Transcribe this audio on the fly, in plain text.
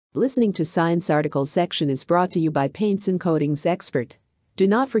Listening to Science Articles section is brought to you by Paints and Coatings Expert. Do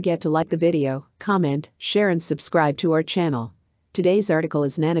not forget to like the video, comment, share and subscribe to our channel. Today's article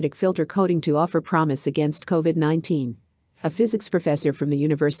is Nanotech filter coating to offer promise against COVID-19. A physics professor from the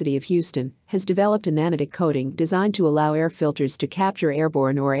University of Houston has developed a nanotech coating designed to allow air filters to capture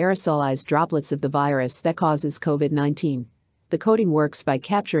airborne or aerosolized droplets of the virus that causes COVID-19. The coating works by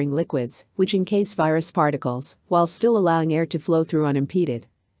capturing liquids, which encase virus particles, while still allowing air to flow through unimpeded.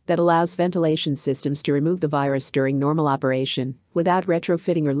 That allows ventilation systems to remove the virus during normal operation, without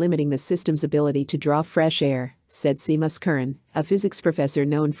retrofitting or limiting the system's ability to draw fresh air, said Seamus Curran, a physics professor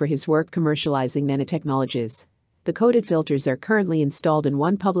known for his work commercializing nanotechnologies. The coated filters are currently installed in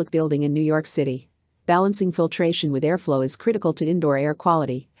one public building in New York City. Balancing filtration with airflow is critical to indoor air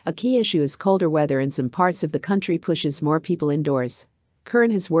quality, a key issue as colder weather in some parts of the country pushes more people indoors.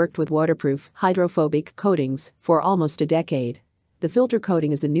 Curran has worked with waterproof, hydrophobic coatings for almost a decade. The filter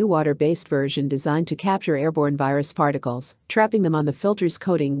coating is a new water-based version designed to capture airborne virus particles, trapping them on the filter's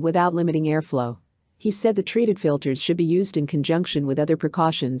coating without limiting airflow. He said the treated filters should be used in conjunction with other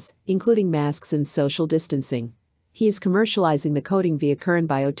precautions, including masks and social distancing. He is commercializing the coating via Curran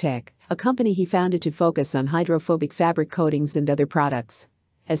Biotech, a company he founded to focus on hydrophobic fabric coatings and other products.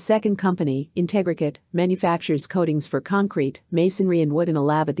 A second company, Integricate, manufactures coatings for concrete, masonry and wood in a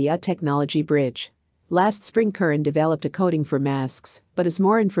lab at the Technology Bridge. Last spring Curran developed a coating for masks, but as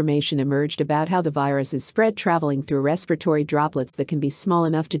more information emerged about how the virus is spread traveling through respiratory droplets that can be small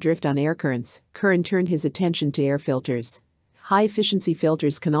enough to drift on air currents, Curran turned his attention to air filters. High-efficiency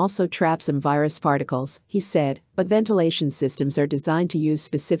filters can also trap some virus particles, he said, but ventilation systems are designed to use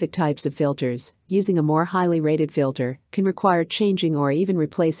specific types of filters. Using a more highly rated filter can require changing or even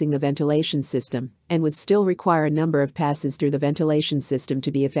replacing the ventilation system, and would still require a number of passes through the ventilation system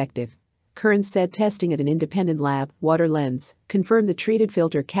to be effective. Curran said testing at an independent lab, Water Lens, confirmed the treated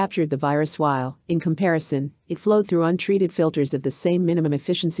filter captured the virus while, in comparison, it flowed through untreated filters of the same minimum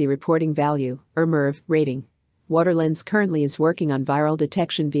efficiency reporting value, or MERV, rating. Water Lens currently is working on viral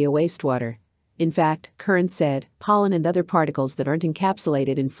detection via wastewater. In fact, Curran said, pollen and other particles that aren't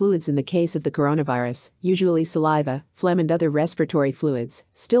encapsulated in fluids in the case of the coronavirus, usually saliva, phlegm and other respiratory fluids,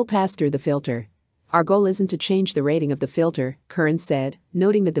 still pass through the filter. Our goal isn't to change the rating of the filter, Curran said,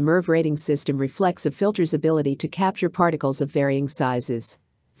 noting that the MERV rating system reflects a filter's ability to capture particles of varying sizes.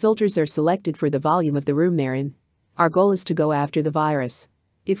 Filters are selected for the volume of the room they're in. Our goal is to go after the virus.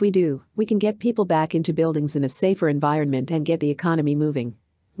 If we do, we can get people back into buildings in a safer environment and get the economy moving.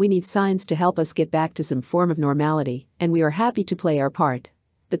 We need science to help us get back to some form of normality, and we are happy to play our part.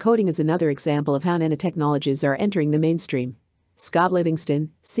 The coating is another example of how nanotechnologies are entering the mainstream. Scott Livingston,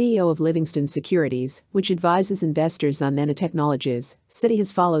 CEO of Livingston Securities, which advises investors on nanotechnologies, said he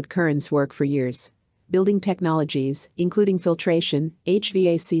has followed Curran's work for years. Building technologies, including filtration,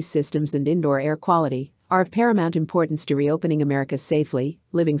 HVAC systems and indoor air quality, are of paramount importance to reopening America safely,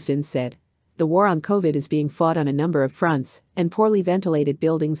 Livingston said. The war on COVID is being fought on a number of fronts, and poorly ventilated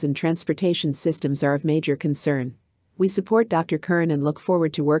buildings and transportation systems are of major concern. We support Dr. Curran and look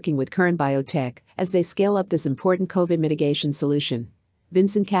forward to working with Curran Biotech as they scale up this important COVID mitigation solution.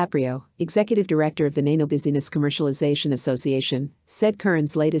 Vincent Caprio, executive director of the Nanobusiness Commercialization Association, said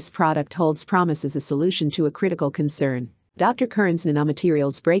Curran's latest product holds promise as a solution to a critical concern. Dr. Curran's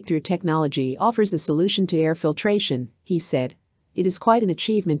nanomaterials breakthrough technology offers a solution to air filtration, he said. It is quite an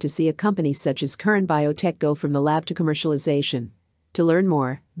achievement to see a company such as Curran Biotech go from the lab to commercialization. To learn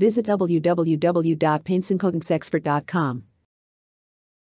more, visit www.paintsandcoatingsexpert.com.